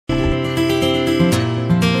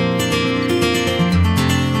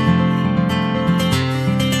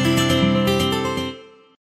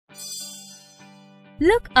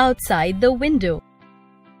Look outside the window.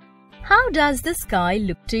 How does the sky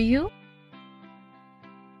look to you?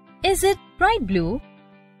 Is it bright blue?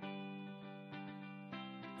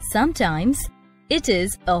 Sometimes it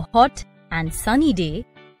is a hot and sunny day.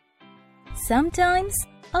 Sometimes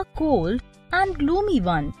a cold and gloomy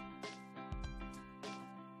one.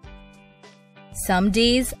 Some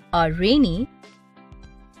days are rainy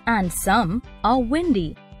and some are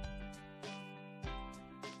windy.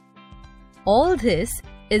 All this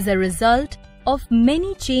is a result of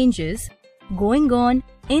many changes going on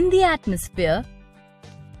in the atmosphere,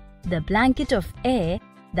 the blanket of air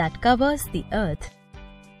that covers the earth,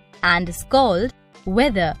 and is called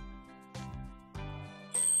weather.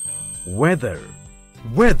 Weather.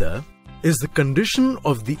 Weather is the condition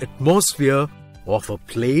of the atmosphere of a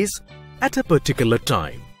place at a particular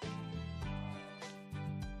time.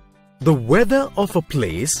 The weather of a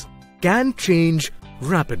place can change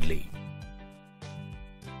rapidly.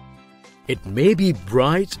 It may be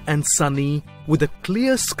bright and sunny with a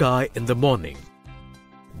clear sky in the morning,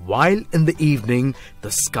 while in the evening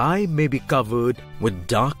the sky may be covered with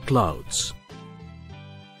dark clouds.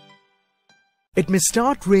 It may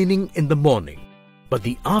start raining in the morning, but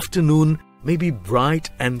the afternoon may be bright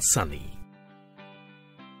and sunny.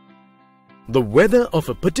 The weather of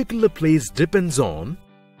a particular place depends on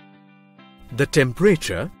the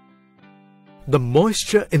temperature, the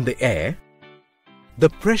moisture in the air, the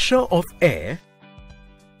pressure of air,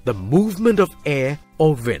 the movement of air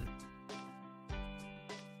or wind.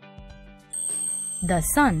 The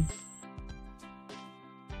sun.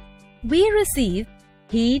 We receive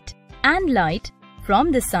heat and light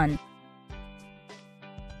from the sun.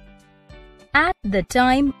 At the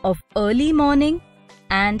time of early morning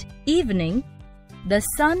and evening, the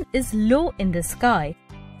sun is low in the sky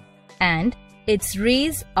and its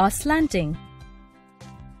rays are slanting.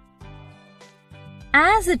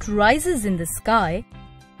 As it rises in the sky,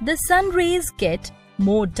 the sun rays get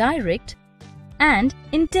more direct and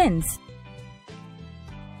intense.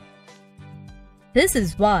 This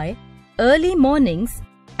is why early mornings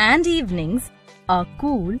and evenings are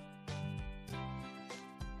cool,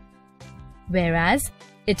 whereas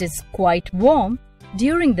it is quite warm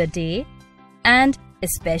during the day and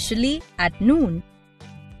especially at noon.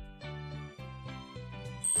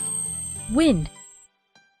 Wind.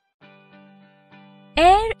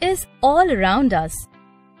 Air is all around us.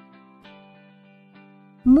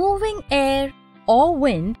 Moving air or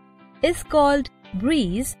wind is called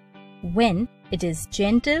breeze when it is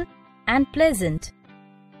gentle and pleasant,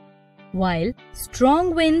 while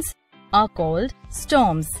strong winds are called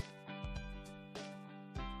storms.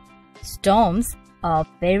 Storms are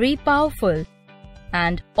very powerful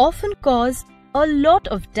and often cause a lot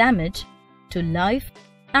of damage to life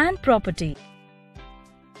and property.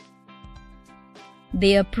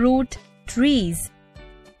 They uproot trees,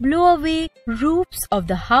 blow away roofs of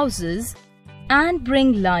the houses, and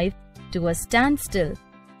bring life to a standstill.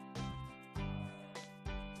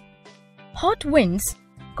 Hot winds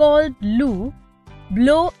called Lu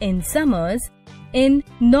blow in summers in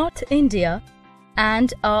North India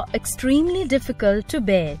and are extremely difficult to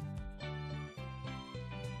bear.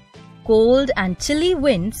 Cold and chilly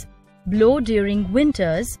winds blow during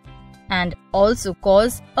winters and also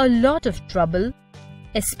cause a lot of trouble,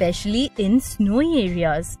 especially in snowy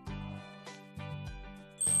areas.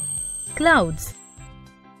 Clouds.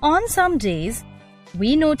 On some days,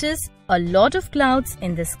 we notice a lot of clouds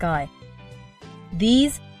in the sky.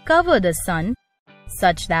 These cover the sun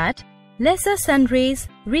such that lesser sun rays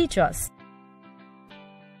reach us.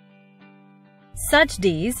 Such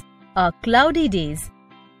days are cloudy days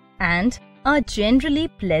and are generally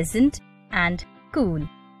pleasant and cool.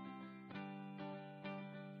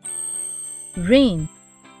 Rain.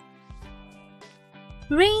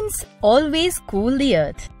 Rains always cool the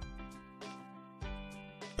earth.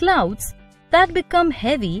 Clouds that become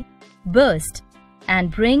heavy burst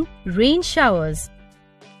and bring rain showers.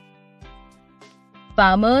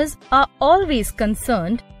 Farmers are always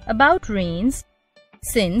concerned about rains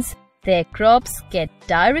since their crops get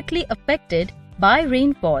directly affected by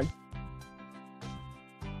rainfall.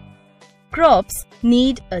 Crops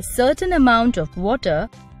need a certain amount of water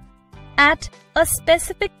at a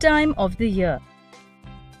specific time of the year.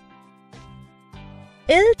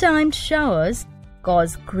 Ill-timed showers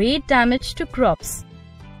cause great damage to crops.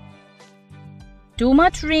 Too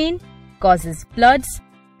much rain causes floods,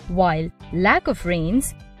 while lack of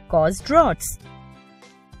rains cause droughts.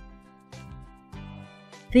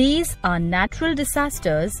 These are natural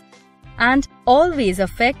disasters and always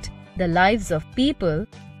affect the lives of people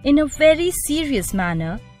in a very serious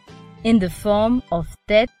manner in the form of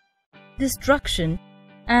death, destruction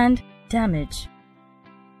and damage.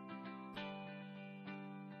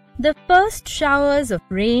 The first showers of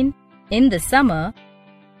rain in the summer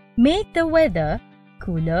make the weather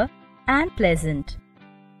cooler and pleasant.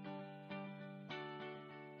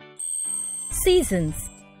 Seasons.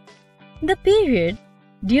 The period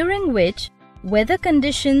during which weather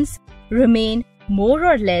conditions remain more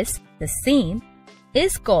or less the same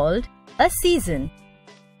is called a season.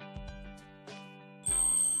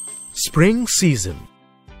 Spring season.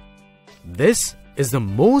 This is the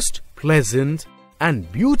most pleasant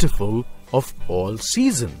and beautiful of all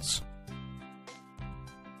seasons.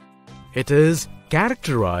 It is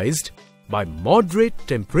characterized by moderate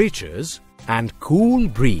temperatures and cool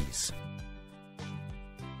breeze.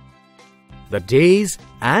 The days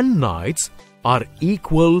and nights are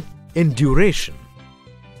equal in duration.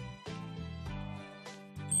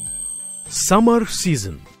 Summer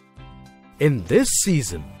season. In this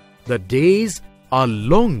season, the days are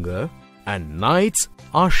longer and nights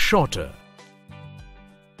are shorter.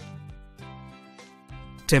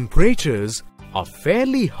 Temperatures are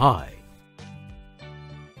fairly high.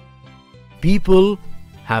 People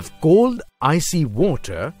have cold, icy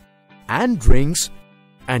water and drinks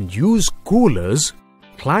and use coolers,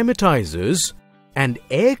 climatizers, and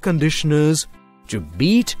air conditioners to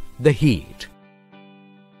beat the heat.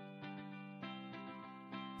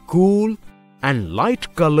 Cool and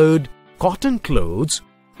light-colored cotton clothes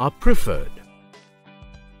are preferred.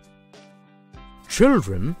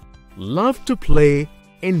 Children love to play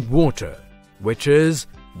in water, which is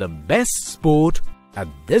the best sport at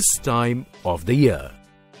this time of the year.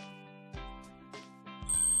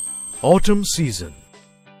 Autumn season.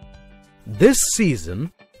 This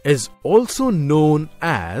season is also known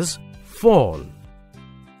as fall.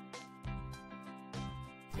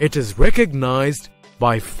 It is recognized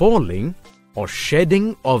by falling or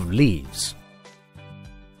shedding of leaves.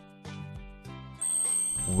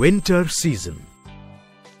 Winter season.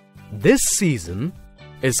 This season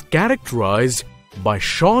is characterized by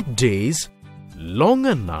short days,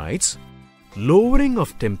 longer nights, lowering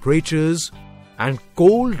of temperatures, and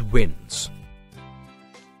cold winds.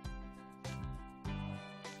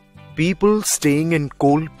 People staying in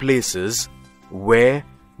cold places wear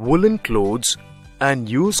woolen clothes and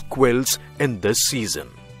use quilts in this season.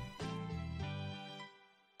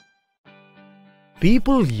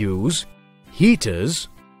 People use heaters,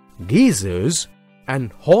 geysers,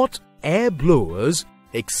 and hot air blowers,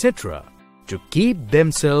 etc. to keep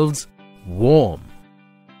themselves warm.